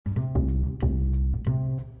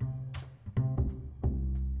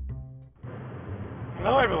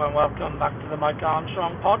Hello everyone, welcome back to the Mike Armstrong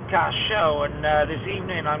podcast show, and this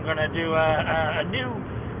evening I'm going to do a new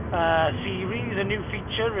series, a new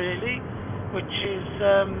feature really, which is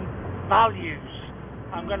values.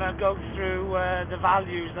 I'm going to go through the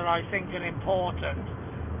values that I think are important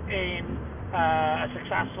in a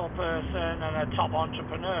successful person and a top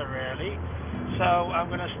entrepreneur really. So I'm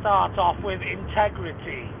going to start off with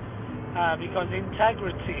integrity, because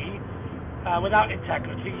integrity, without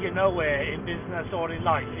integrity, you're nowhere in business or in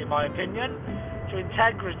life, in my opinion. So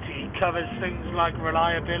integrity covers things like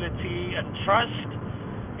reliability and trust.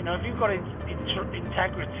 You know, if you've got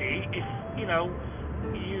integrity, if you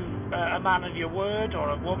a man of your word or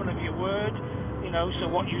a woman of your word, so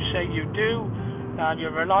what you say you do, and you're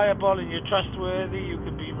reliable and you're trustworthy, you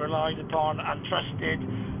can be relied upon and trusted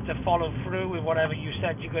to follow through with whatever you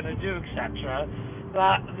said you're going to do, etc.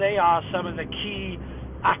 That they are some of the key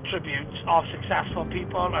attributes of successful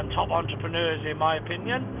people and top entrepreneurs, in my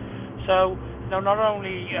opinion. So, not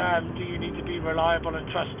only do you need to be reliable and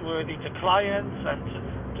trustworthy to clients and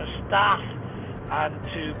to staff and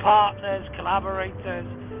to partners, collaborators,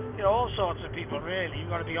 all sorts of people really.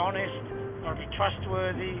 You've got to be honest, you've got to be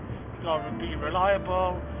trustworthy, you've got to be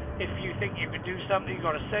reliable. If you think you can do something, you've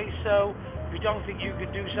got to say so. If you don't think you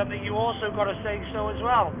can do something, you also got to say so as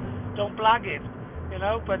well. Don't blag it,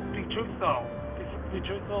 but be truthful. Be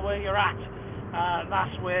truthful where you're at.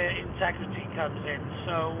 That's where integrity comes in.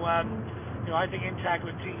 So, I think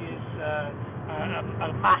integrity is a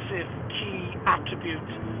massive key attribute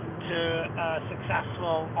to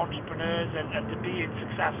successful entrepreneurs and to being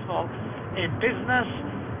successful in business.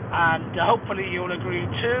 And hopefully you'll agree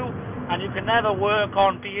too. And you can never work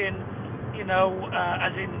on being,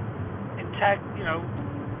 as in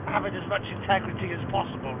having as much integrity as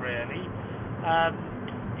possible, really.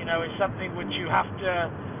 It's something which you have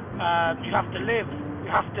to live.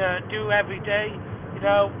 You have to do every day. You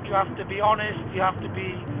have to be honest. You have to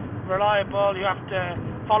be reliable. You have to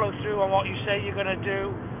follow through on what you say you're going to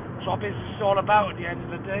do. That's what business is all about at the end of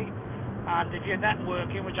the day. And if you're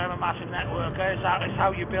networking, which I'm a massive networker, it's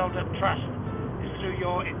how you build up trust. It's through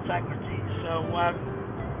your integrity. So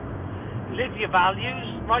live your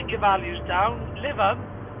values. Write your values down. Live them.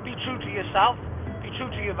 Be true to yourself. Be true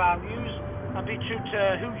to your values. And be true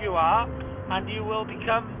to who you are, and you will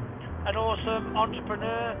become an awesome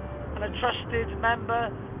entrepreneur and a trusted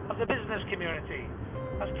member of the business community.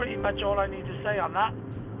 That's pretty much all I need to say on that.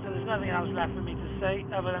 So there's nothing else left for me to say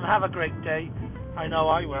other than have a great day. I know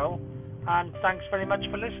I will. And thanks very much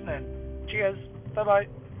for listening. Cheers. Bye-bye.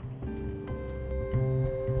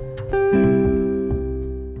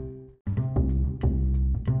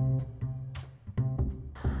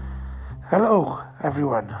 Hello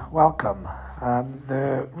everyone, welcome.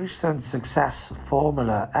 The recent Success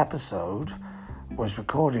Formula episode was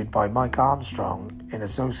recorded by Mike Armstrong in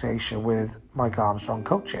association with Mike Armstrong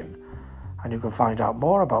Coaching, and you can find out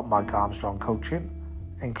more about Mike Armstrong Coaching,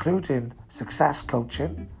 including success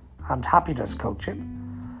coaching and happiness coaching,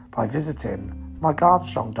 by visiting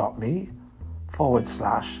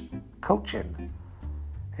mikearmstrong.me/coaching.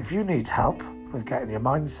 If you need help with getting your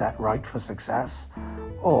mindset right for success,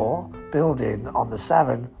 or building on the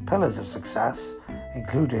 7 pillars of success,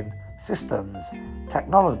 including systems,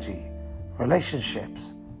 technology,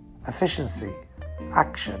 relationships, efficiency,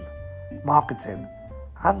 action, marketing,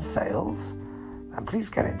 and sales, then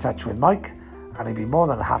please get in touch with Mike, and he'd be more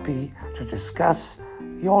than happy to discuss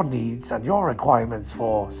your needs and your requirements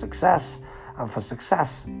for success and for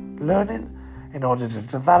success learning in order to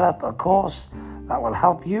develop a course that will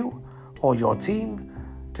help you or your team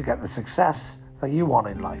to get the success that you want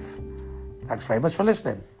in life. Thanks very much for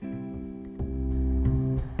listening.